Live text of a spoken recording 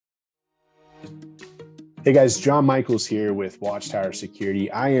Hey guys, John Michaels here with Watchtower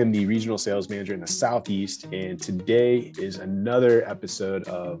Security. I am the regional sales manager in the Southeast, and today is another episode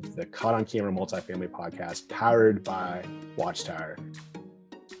of the Caught on Camera Multifamily Podcast powered by Watchtower.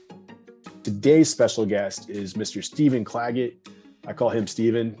 Today's special guest is Mr. Stephen Claggett. I call him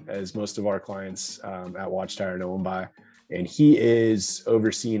Stephen, as most of our clients at Watchtower know him by, and he is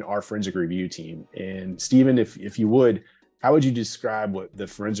overseeing our forensic review team. And Stephen, if you would, how would you describe what the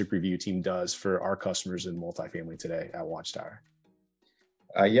forensic review team does for our customers in multifamily today at Watchtower?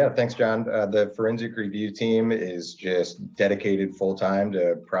 Thanks, John. The forensic review team is just dedicated full-time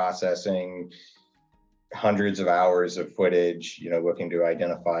to processing hundreds of hours of footage, looking to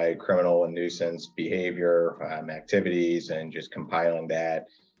identify criminal and nuisance behavior, activities, and just compiling that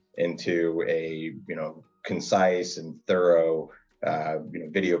into a, concise and thorough,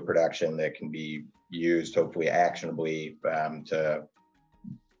 video production that can be used hopefully actionably to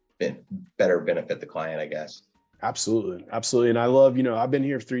better benefit the client, I guess. Absolutely. And I love, I've been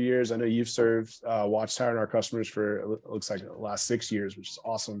here for 3 years. I know you've served Watchtower and our customers for, it looks like the last 6 years, which is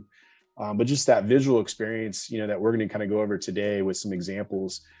awesome. But just that visual experience, that we're going to kind of go over today with some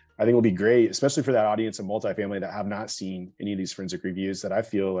examples, I think will be great, especially for that audience of multifamily that have not seen any of these forensic reviews that I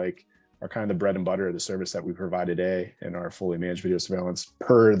feel like are kind of the bread and butter of the service that we provide today in our fully managed video surveillance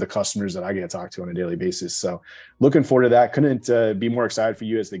per the customers that I get to talk to on a daily basis. So looking forward to that. Couldn't be more excited for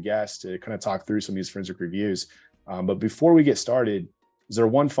you as the guest to kind of talk through some of these forensic reviews. But before we get started, is there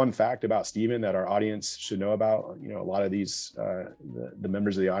one fun fact about Stephen that our audience should know about? A lot of these, the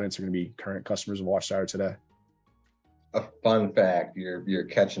members of the audience are going to be current customers of Watchtower today. A fun fact, you're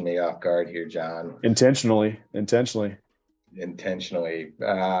catching me off guard here, John. Intentionally.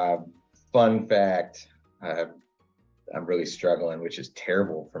 Fun fact, I'm really struggling, which is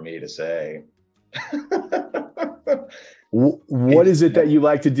terrible for me to say. What is it that you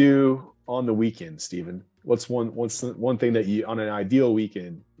like to do on the weekend, Stephen? What's the one thing that you, on an ideal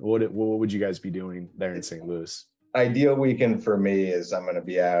weekend, what would you guys be doing there in St. Louis? Ideal weekend for me is I'm going to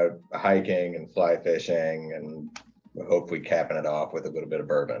be out hiking and fly fishing and hopefully capping it off with a little bit of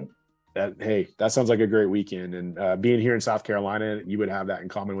bourbon. That sounds like a great weekend. And being here in South Carolina, you would have that in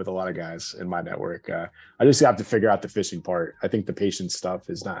common with a lot of guys in my network. I just have to figure out the fishing part. I think the patience stuff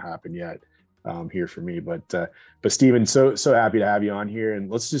has not happened yet here for me. But Stephen, so happy to have you on here. And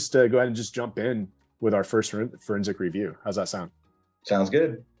let's just go ahead and just jump in with our first forensic review. How's that sound? Sounds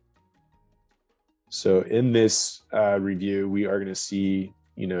good. So in this review, we are going to see,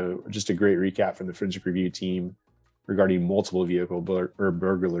 just a great recap from the forensic review team regarding multiple vehicle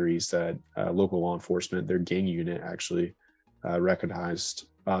burglaries that local law enforcement, their gang unit actually recognized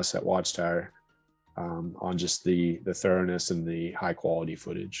us at Watchtower on just the thoroughness and the high quality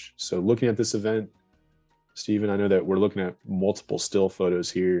footage. So looking at this event, Stephen, I know that we're looking at multiple still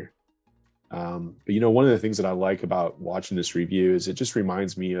photos here. But one of the things that I like about watching this review is it just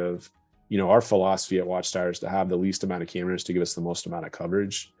reminds me of, our philosophy at Watchtower is to have the least amount of cameras to give us the most amount of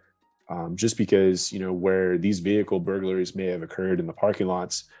coverage. Just because, where these vehicle burglaries may have occurred in the parking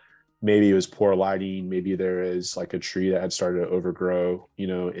lots, maybe it was poor lighting, maybe there is like a tree that had started to overgrow,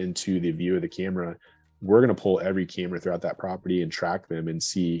 into the view of the camera. We're going to pull every camera throughout that property and track them and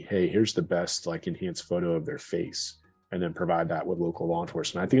see, hey, here's the best like enhanced photo of their face, and then provide that with local law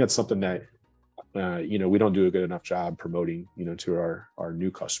enforcement. I think that's something that, we don't do a good enough job promoting, to our new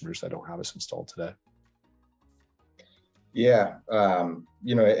customers that don't have us installed today. Yeah.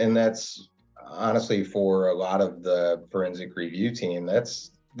 And that's honestly for a lot of the forensic review team,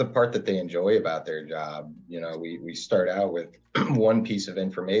 that's the part that they enjoy about their job. We start out with one piece of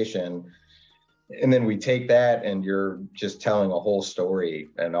information, and then we take that and you're just telling a whole story.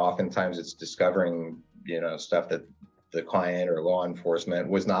 And oftentimes it's discovering, stuff that the client or law enforcement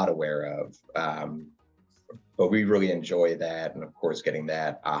was not aware of. But we really enjoy that. And of course, getting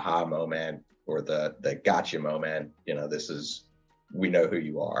that aha moment or the gotcha moment, we know who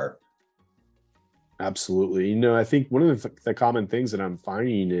you are. Absolutely. I think one of the common things that I'm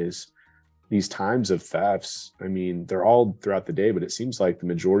finding is these times of thefts. I mean, they're all throughout the day, but it seems like the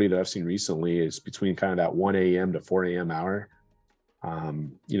majority that I've seen recently is between kind of that 1 a.m. to 4 a.m. hour.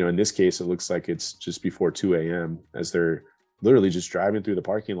 In this case, it looks like it's just before 2 a.m. as they're literally just driving through the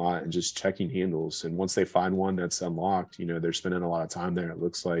parking lot and just checking handles. And once they find one that's unlocked, they're spending a lot of time there. It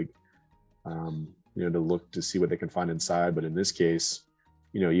looks like, to look to see what they can find inside. But in this case,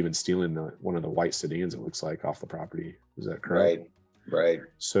 even stealing one of the white sedans, it looks like, off the property. Is that correct? Right.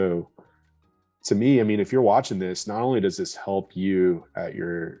 So to me, if you're watching this, not only does this help you at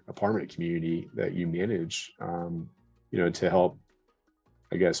your apartment community that you manage, to help,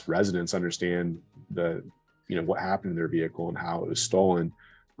 I guess, residents understand what happened in their vehicle and how it was stolen.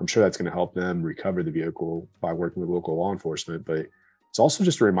 I'm sure that's going to help them recover the vehicle by working with local law enforcement. But it's also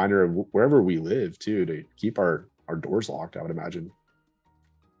just a reminder of wherever we live too, to keep our doors locked, I would imagine.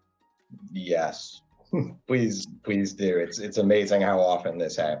 Yes, please, please do. It's amazing how often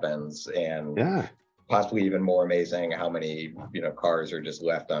this happens, and Yeah. possibly even more amazing how many, cars are just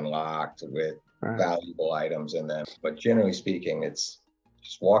left unlocked with Right. valuable items in them. But generally speaking, it's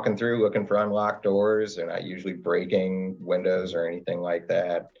just walking through looking for unlocked doors. They're not usually breaking windows or anything like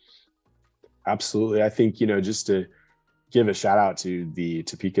that. Absolutely. I think, just to give a shout out to the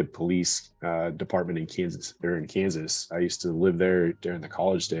Topeka Police Department in Kansas. They're in Kansas. I used to live there during the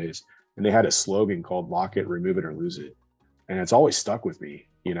college days, and they had a slogan called "Lock it, remove it, or lose it," and it's always stuck with me.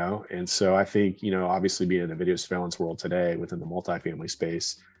 And so I think, obviously being in the video surveillance world today within the multifamily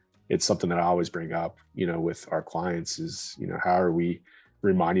space, it's something that I always bring up, with our clients is, how are we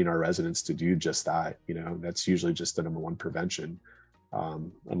reminding our residents to do just that? That's usually just the number one prevention.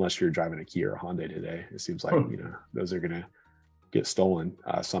 Unless you're driving a Kia or a Hyundai today, it seems like those are gonna get stolen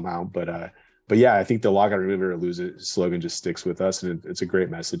somehow. But yeah, I think the lock it, remove it, or lose it slogan just sticks with us, and it's a great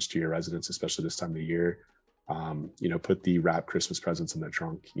message to your residents, especially this time of the year. Put the wrapped Christmas presents in the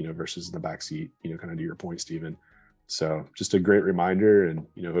trunk, versus in the back seat. Kind of to your point, Stephen. So just a great reminder, and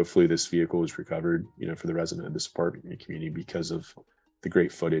hopefully this vehicle is recovered, for the resident of this apartment community because of the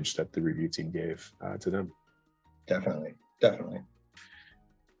great footage that the review team gave to them. Definitely, definitely.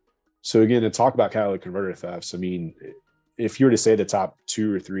 So again, to talk about catalytic converter thefts, I mean, if you were to say the top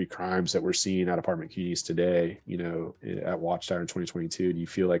 2 or 3 crimes that we're seeing at apartment communities today, at Watchtower in 2022, do you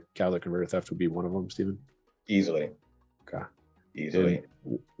feel like catalytic converter theft would be one of them, Stephen? Easily. Okay. Easily.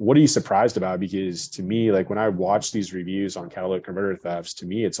 And what are you surprised about? Because to me, like when I watch these reviews on catalytic converter thefts, to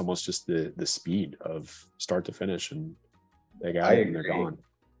me, it's almost just the speed of start to finish, and they got it and they're gone.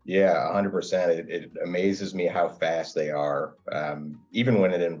 Yeah, 100%. It amazes me how fast they are. Even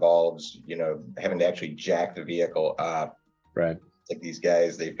when it involves, having to actually jack the vehicle up. Right. Like these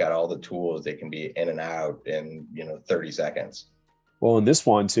guys, they've got all the tools. They can be in and out in, 30 seconds. Well, in this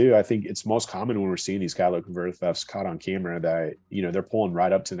one too, I think it's most common when we're seeing these catalytic converter thefts caught on camera that, they're pulling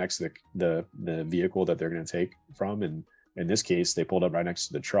right up to next to the vehicle that they're going to take from. And in this case, they pulled up right next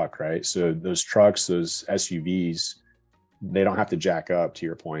to the truck, right? So those trucks, those SUVs, they don't have to jack up, to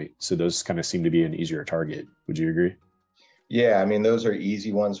your point. So those kind of seem to be an easier target. Would you agree? Yeah, I mean, those are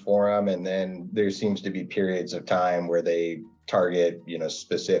easy ones for them. And then there seems to be periods of time where they target,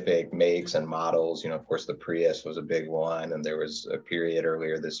 specific makes and models. Of course, the Prius was a big one. And there was a period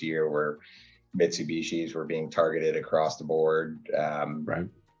earlier this year where Mitsubishis were being targeted across the board. Right.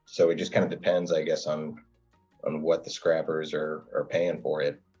 So it just kind of depends, I guess, on what the scrappers are paying for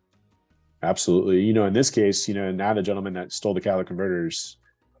it. Absolutely. In this case, now the gentleman that stole the catalytic converters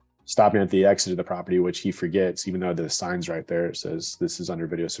stopping at the exit of the property, which he forgets, even though the sign's right there, it says this is under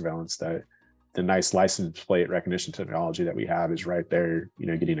video surveillance, that the nice license plate recognition technology that we have is right there,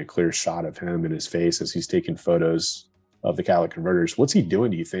 getting a clear shot of him and his face as he's taking photos of the catalytic converters. What's he doing,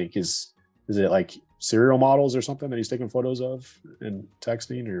 do you think? Is it like serial models or something that he's taking photos of and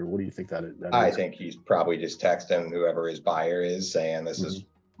texting, or what do you think that is? I think he's probably just texting whoever his buyer is saying this is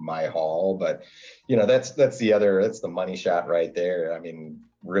my haul. But that's the money shot right there. I mean,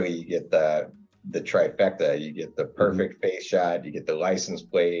 really, you get the trifecta. You get the perfect face shot, you get the license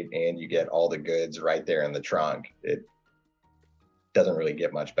plate, and you get all the goods right there in the trunk. It doesn't really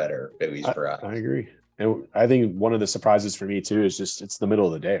get much better, at least for us. I agree. And I think one of the surprises for me too is just it's the middle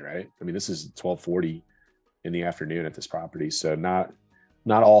of the day, right? I mean, this is 12:40 in the afternoon at this property, so not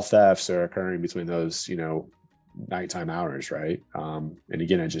all thefts are occurring between those nighttime hours, right? And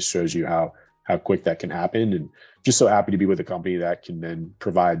again, it just shows you how quick that can happen, and just so happy to be with a company that can then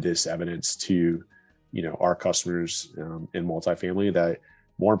provide this evidence to our customers in multifamily that,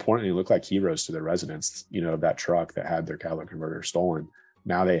 more importantly, look like heroes to their residents, of that truck that had their catalytic converter stolen.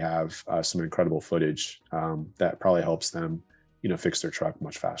 Now they have some incredible footage that probably helps them fix their truck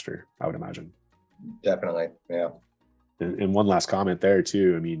much faster, I would imagine. Definitely. Yeah. And one last comment there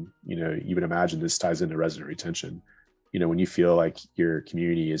too. I mean, you would imagine this ties into resident retention. When you feel like your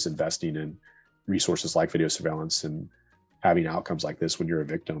community is investing in resources like video surveillance and having outcomes like this when you're a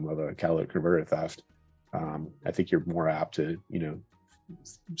victim of a catalytic converter theft, I think you're more apt to,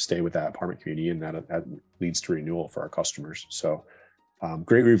 stay with that apartment community, and that leads to renewal for our customers. So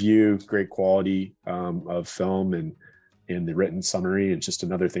great review, great quality of film and the written summary. And just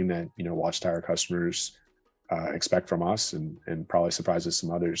another thing that, Watchtower customers expect from us, and probably surprises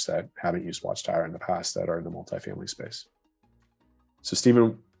some others that haven't used Watchtower in the past that are in the multifamily space. So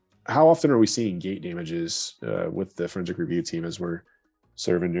Stephen, how often are we seeing gate damages with the forensic review team as we're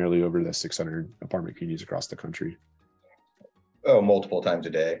serving nearly over the 600 apartment communities across the country? Oh, multiple times a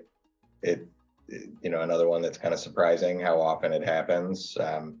day. Another one that's kind of surprising how often it happens,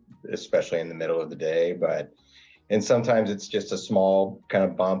 especially in the middle of the day. And sometimes it's just a small kind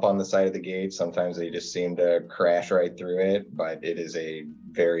of bump on the side of the gate. Sometimes they just seem to crash right through it, but it is a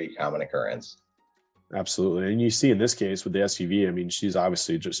very common occurrence. Absolutely. And you see in this case with the SUV, I mean, she's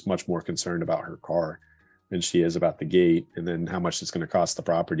obviously just much more concerned about her car than she is about the gate, and then how much it's going to cost the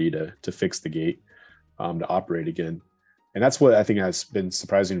property to fix the gate, to operate again. And that's what I think has been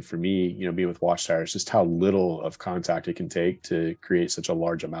surprising for me, being with Watchtower, is just how little of contact it can take to create such a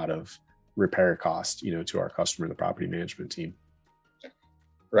large amount of repair cost, to our customer, the property management team.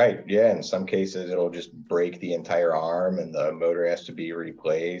 Right. Yeah. In some cases, it'll just break the entire arm and the motor has to be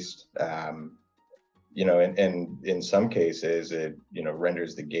replaced. And in some cases, it,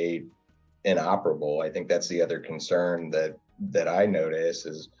 renders the gate inoperable. I think that's the other concern that I notice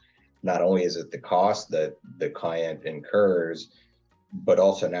is not only is it the cost that the client incurs, but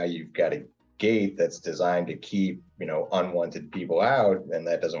also now you've got a gate that's designed to keep, unwanted people out, and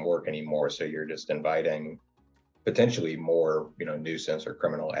that doesn't work anymore. So you're just inviting potentially more, nuisance or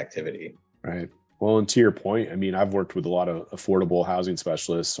criminal activity. Right. Well, and to your point, I mean, I've worked with a lot of affordable housing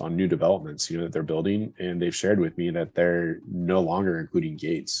specialists on new developments, that they're building, and they've shared with me that they're no longer including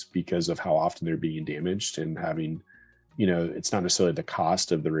gates because of how often they're being damaged and having, it's not necessarily the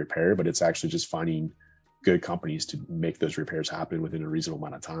cost of the repair, but it's actually just finding good companies to make those repairs happen within a reasonable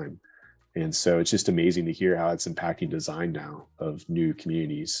amount of time. And so it's just amazing to hear how it's impacting design now of new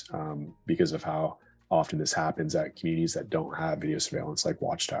communities, because of how often this happens at communities that don't have video surveillance like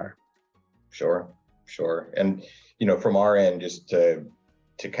Watchtower. Sure. And, from our end, just to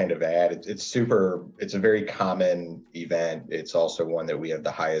kind of add, it's a very common event. It's also one that we have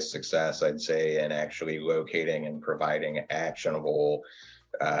the highest success, I'd say, in actually locating and providing actionable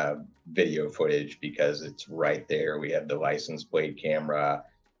video footage, because it's right there. We have the license plate camera,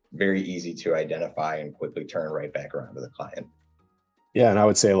 very easy to identify and quickly turn right back around to the client. Yeah, and I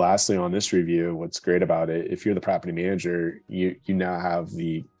would say lastly on this review, what's great about it, if you're the property manager, you now have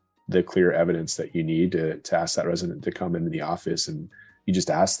the clear evidence that you need to ask that resident to come into the office, and you just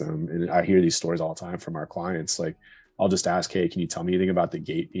ask them. And I hear these stories all the time from our clients. Like, I'll just ask, hey, can you tell me anything about the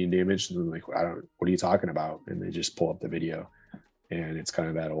gate being damaged? And they're like, what are you talking about? And they just pull up the video, and it's kind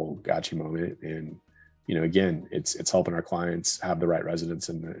of that old gotcha moment. And, again, it's helping our clients have the right residents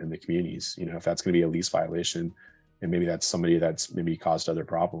in the communities. If that's going to be a lease violation, and maybe that's somebody that's maybe caused other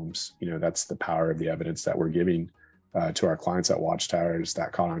problems, that's the power of the evidence that we're giving to our clients at Watchtowers,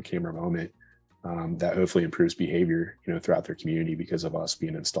 that caught on camera moment, that hopefully improves behavior, throughout their community because of us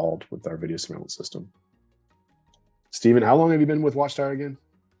being installed with our video surveillance system. Stephen, how long have you been with Watchtower again?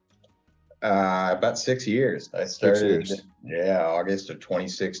 About 6 years. I started, August of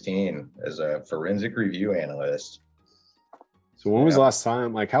 2016 as a forensic review analyst. So when was the last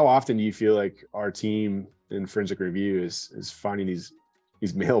time, like, how often do you feel like our team in forensic review is finding these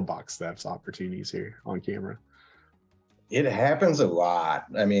mailbox thefts opportunities here on camera? It happens a lot.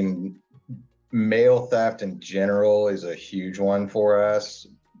 I mean, mail theft in general is a huge one for us.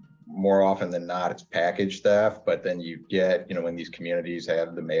 More often than not, it's package theft, but then you get, when these communities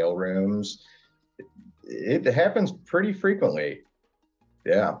have the mail rooms, it happens pretty frequently.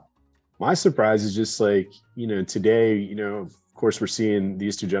 Yeah. My surprise is just like, today, of course, we're seeing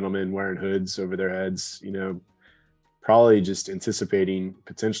these two gentlemen wearing hoods over their heads, probably just anticipating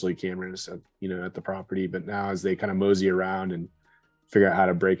potentially cameras at the property. But now as they kind of mosey around and figure out how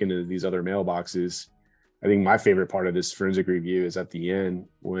to break into these other mailboxes, I think my favorite part of this forensic review is at the end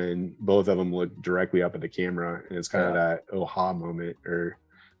when both of them look directly up at the camera, and it's kind of that aha moment. Or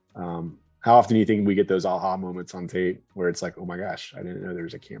how often do you think we get those aha moments on tape where it's like, oh my gosh, I didn't know there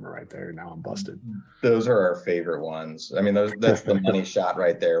was a camera right there, now I'm busted? Those are our favorite ones. I mean, that's the money shot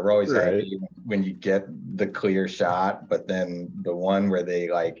right there. We're always happy when you get the clear shot, but then the one where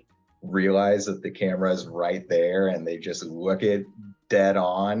they like realize that the camera is right there and they just look it dead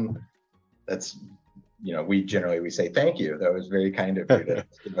on. That's, we say, thank you. That was very kind of you to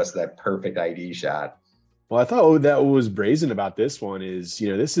give us that perfect ID shot. Well, I thought that was brazen about this one is,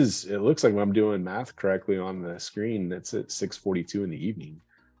 it looks like when I'm doing math correctly on the screen, that's at 6:42 in the evening.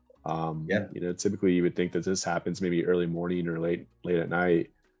 Typically you would think that this happens maybe early morning or late at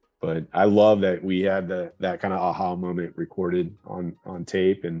night, but I love that we had that kind of aha moment recorded on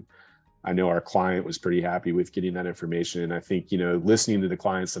tape. And I know our client was pretty happy with getting that information. And I think, listening to the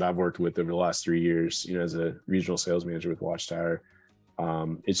clients that I've worked with over the last 3 years, as a regional sales manager with Watchtower,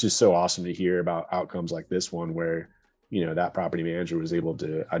 it's just so awesome to hear about outcomes like this one where, that property manager was able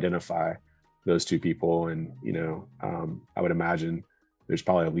to identify those two people. And, I would imagine there's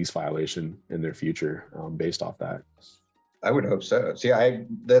probably a lease violation in their future based off that. I would hope so. See,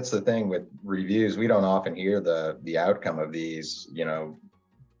 that's the thing with reviews. We don't often hear the outcome of these,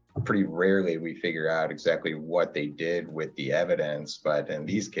 pretty rarely we figure out exactly what they did with the evidence. But in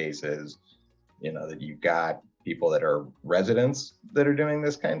these cases, that you've got people that are residents that are doing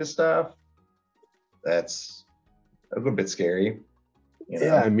this kind of stuff, that's a little bit scary,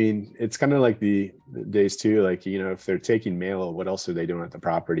 Yeah, I mean, it's kind of like the days too, like, if they're taking mail, what else are they doing at the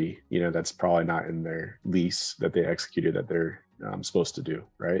property? That's probably not in their lease that they executed that they're supposed to do,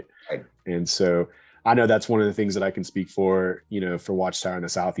 right? Right. And so I know that's one of the things that I can speak for Watchtower in the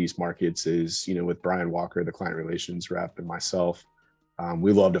Southeast markets is, with Brian Walker, the client relations rep, and myself,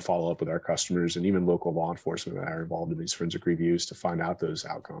 we love to follow up with our customers and even local law enforcement that are involved in these forensic reviews to find out those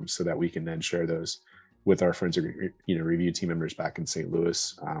outcomes so that we can then share those with our forensic review team members back in St.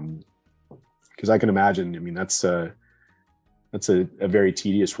 Louis. Because I can imagine, I mean, that's a very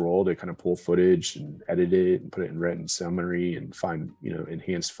tedious role to kind of pull footage and edit it and put it in written summary and find,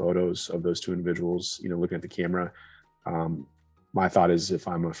 enhanced photos of those two individuals, looking at the camera. My thought is if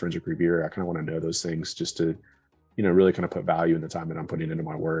I'm a forensic reviewer, I kind of want to know those things just to, really kind of put value in the time that I'm putting into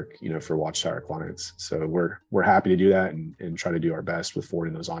my work, for Watchtower clients. So we're happy to do that and try to do our best with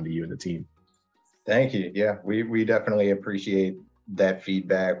forwarding those on to you and the team. Thank you. Yeah, we definitely appreciate that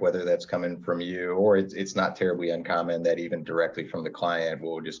feedback, whether that's coming from you or it's not terribly uncommon that even directly from the client,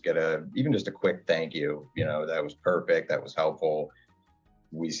 we'll just get even just a quick thank you. That was perfect. That was helpful.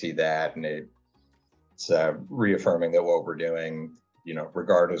 We see that, and it's reaffirming that what we're doing,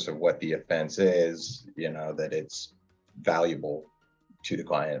 regardless of what the offense is, that it's valuable to the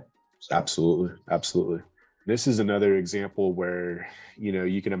client. So. Absolutely. This is another example where,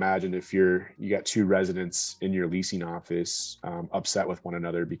 you can imagine if you got two residents in your leasing office upset with one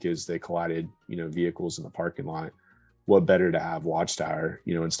another because they collided, vehicles in the parking lot. What better to have Watchtower,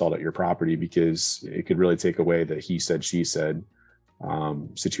 installed at your property, because it could really take away the he said, she said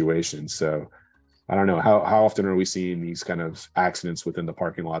situation. So I don't know, how often are we seeing these kind of accidents within the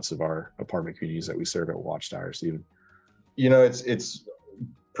parking lots of our apartment communities that we serve at Watchtower, Stephen? It's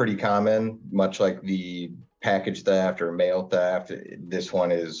pretty common, much like the package theft or mail theft. This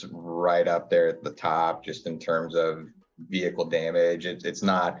one is right up there at the top, just in terms of vehicle damage. It's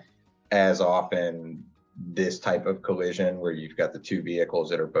not as often this type of collision where you've got the two vehicles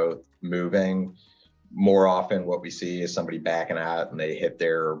that are both moving. More often what we see is somebody backing out and they hit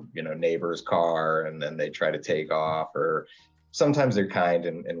their neighbor's car and then they try to take off, or sometimes they're kind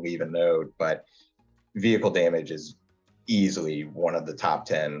and leave a note. But vehicle damage is easily one of the top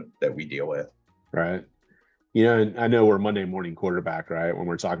 10 that we deal with. Right. And I know we're Monday morning quarterback, right, when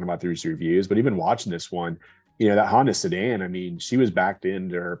we're talking about these reviews, but even watching this one, that Honda sedan, I mean, she was backed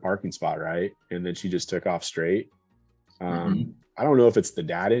into her parking spot, right? And then she just took off straight. I don't know if it's the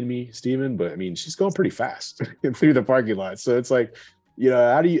dad in me, Stephen, but I mean, she's going pretty fast through the parking lot. So it's like,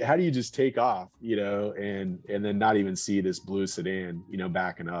 how do you just take off, and then not even see this blue sedan,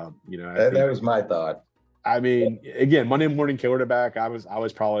 backing up, that was my thought. I mean, again, Monday morning quarterback, I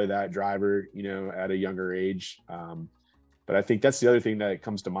was probably that driver, at a younger age. But I think that's the other thing that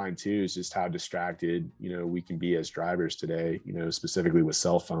comes to mind too, is just how distracted, we can be as drivers today, specifically with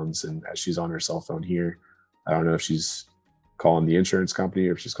cell phones. And as she's on her cell phone here, I don't know if she's calling the insurance company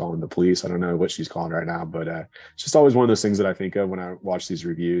or if she's calling the police. I don't know what she's calling right now, but it's just always one of those things that I think of when I watch these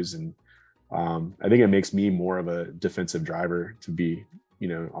reviews. And I think it makes me more of a defensive driver, to be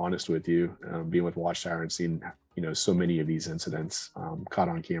honest with you, being with Watchtower and seeing, so many of these incidents caught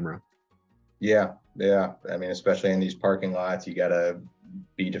on camera. Yeah. I mean, especially in these parking lots, you got to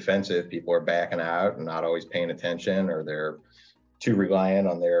be defensive. People are backing out and not always paying attention, or they're too reliant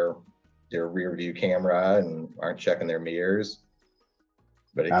on their rear view camera and aren't checking their mirrors.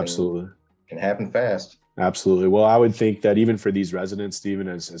 But it can happen fast. Absolutely. Well, I would think that even for these residents, Stephen,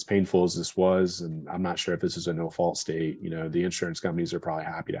 as painful as this was, and I'm not sure if this is a no-fault state, the insurance companies are probably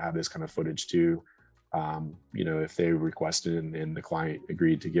happy to have this kind of footage too, if they requested and the client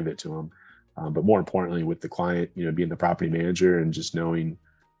agreed to give it to them. But more importantly, with the client, being the property manager and just knowing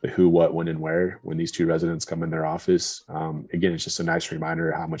the who, what, when, and where when these two residents come in their office, again, it's just a nice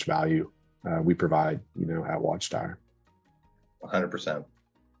reminder of how much value we provide, at Watchtower. 100%.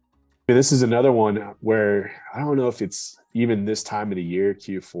 This is another one where I don't know if it's even this time of the year,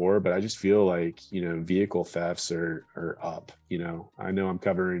 Q4, but I just feel like, vehicle thefts are up. I know I'm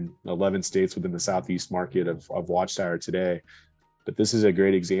covering 11 states within the Southeast market of Watchtower today, but this is a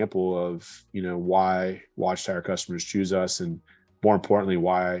great example of, why Watchtower customers choose us, and more importantly,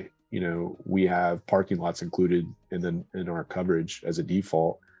 why, we have parking lots included in our coverage as a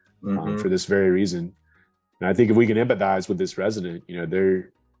default for this very reason. And I think if we can empathize with this resident,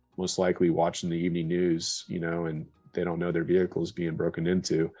 they're most likely watching the evening news, and they don't know their vehicle is being broken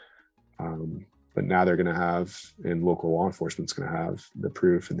into. But now they're going to have, and local law enforcement's going to have the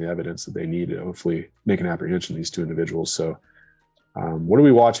proof and the evidence that they need to hopefully make an apprehension of these two individuals. So what are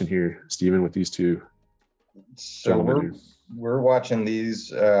we watching here, Stephen, with these two gentlemen? We're watching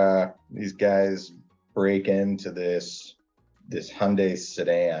these guys break into this Hyundai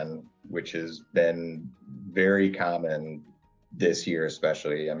sedan, which has been very common this year,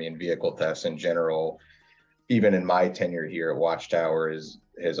 especially. I mean, vehicle thefts in general, even in my tenure here at Watchtower,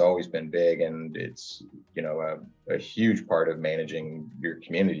 has always been big, and it's, you know, a huge part of managing your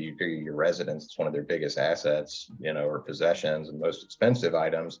community, your residents. It's one of their biggest assets, you know, or possessions, and most expensive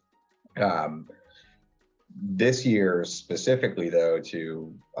items. This year specifically, though,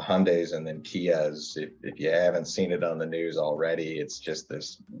 to Hyundais and then Kias, if you haven't seen it on the news already, it's just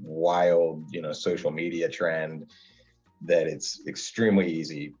this wild, you know, social media trend that it's extremely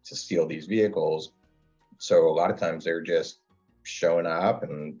easy to steal these vehicles. So a lot of times they're just showing up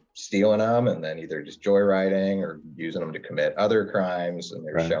and stealing them, and then either just joyriding or using them to commit other crimes, and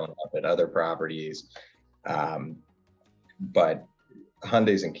they're showing up at other properties. But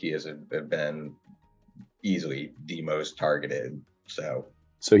Hyundais and Kias have been easily the most targeted. So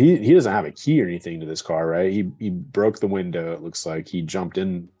he doesn't have a key or anything to this car, right? He broke the window. It looks like he jumped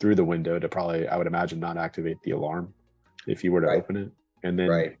in through the window to probably, I would imagine, not activate the alarm if you were to open it. And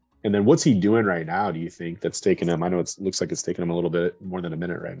then and then what's he doing right now, do you think, that's taking him? I know it looks like it's taking him a little bit more than a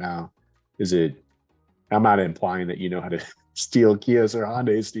minute right now. Is it, I'm not implying that you know how to steal Kias or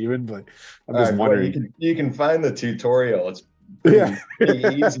Hyundai, Stephen, but I'm just wondering. Well, you can find the tutorial. It's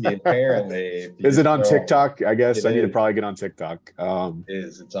pretty easy, apparently. Is it on TikTok? I guess I need to probably get on TikTok.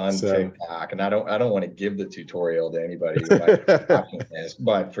 It's on TikTok, and I don't want to give the tutorial to anybody who might be watching this,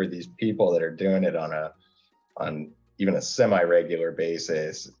 but for these people that are doing it on even a semi-regular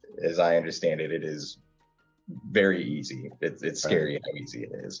basis, as I understand it, it is very easy. It's scary how easy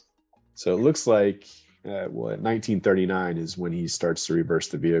it is. So it looks like 1939 is when he starts to reverse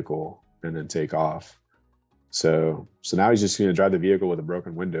the vehicle and then take off. So now he's just going to drive the vehicle with a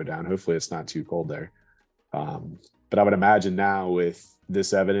broken window down. Hopefully it's not too cold there. But I would imagine now with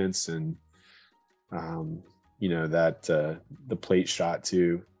this evidence and, you know, that the plate shot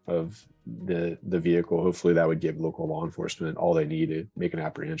too of the vehicle, hopefully that would give local law enforcement all they need to make an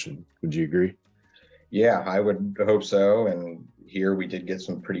apprehension. Would you agree? Yeah, I would hope so. And here we did get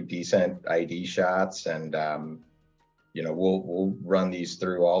some pretty decent ID shots, and you know, we'll run these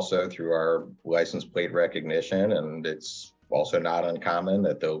through also through our license plate recognition, and it's also not uncommon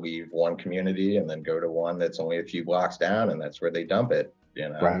that they'll leave one community and then go to one that's only a few blocks down, and that's where they dump it, you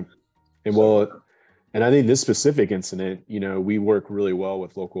know. Right. And and I think this specific incident, you know, we work really well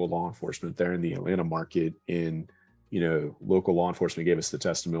with local law enforcement there in the Atlanta market, and you know, local law enforcement gave us the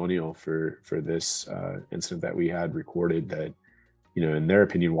testimonial for this incident that we had recorded, that, you know, in their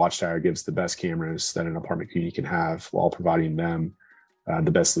opinion, Watchtower gives the best cameras that an apartment community can have while providing them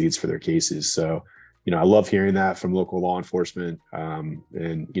the best leads for their cases. So, you know, I love hearing that from local law enforcement.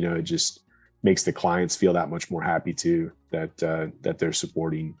 And, you know, it just makes the clients feel that much more happy too, that they're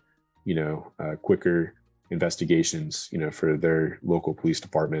supporting, you know, quicker investigations, you know, for their local police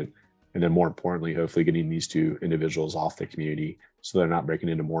department. And then more importantly, hopefully getting these two individuals off the community so they're not breaking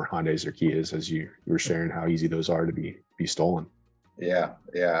into more Hyundais or Kias, as you were sharing how easy those are to be stolen. Yeah.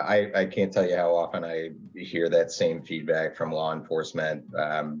 I can't tell you how often I hear that same feedback from law enforcement,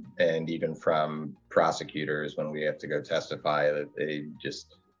 and even from prosecutors when we have to go testify, that they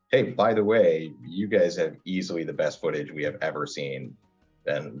just, hey, by the way, you guys have easily the best footage we have ever seen.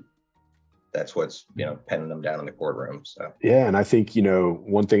 And that's what's, you know, penning them down in the courtroom. So yeah, and I think, you know,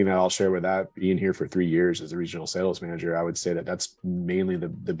 one thing that I'll share with that, being here for 3 years as a regional sales manager, I would say that that's mainly the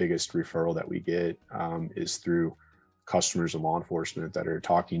biggest referral that we get is through customers and law enforcement that are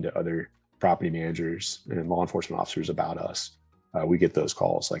talking to other property managers and law enforcement officers about us. We get those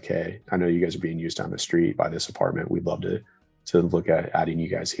calls like, hey, I know you guys are being used down the street by this apartment. We'd love to look at adding you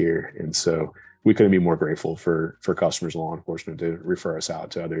guys here. And so we couldn't be more grateful for customers and law enforcement to refer us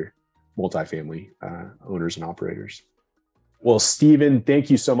out to other multifamily owners and operators. Well, Stephen, thank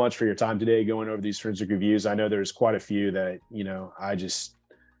you so much for your time today going over these forensic reviews. I know there's quite a few that, you know, I just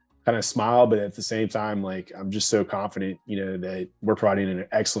kind of smile, but at the same time, like, I'm just so confident, you know, that we're providing an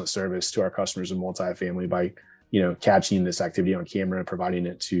excellent service to our customers in multifamily by, you know, catching this activity on camera and providing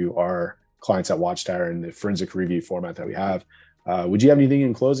it to our clients at Watchtower in the forensic review format that we have. Would you have anything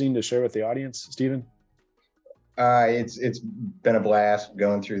in closing to share with the audience, Stephen? It's been a blast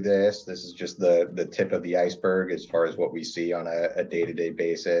going through this. This is just the tip of the iceberg as far as what we see on a day-to-day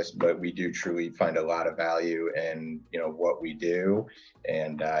basis, but we do truly find a lot of value in, you know, what we do,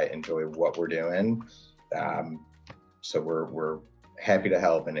 and enjoy what we're doing. So we're happy to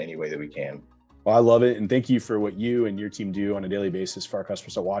help in any way that we can. Well, I love it. And thank you for what you and your team do on a daily basis for our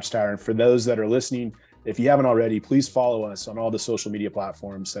customers at Watchtower. And for those that are listening, if you haven't already, please follow us on all the social media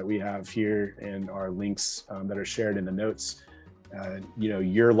platforms that we have here and our links that are shared in the notes.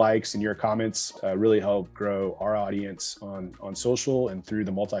 Your likes and your comments really help grow our audience on social and through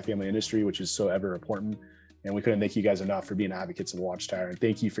the multifamily industry, which is so ever important. And we couldn't thank you guys enough for being advocates of Watchtower. And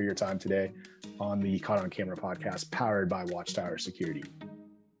thank you for your time today on the Caught on Camera podcast powered by Watchtower Security.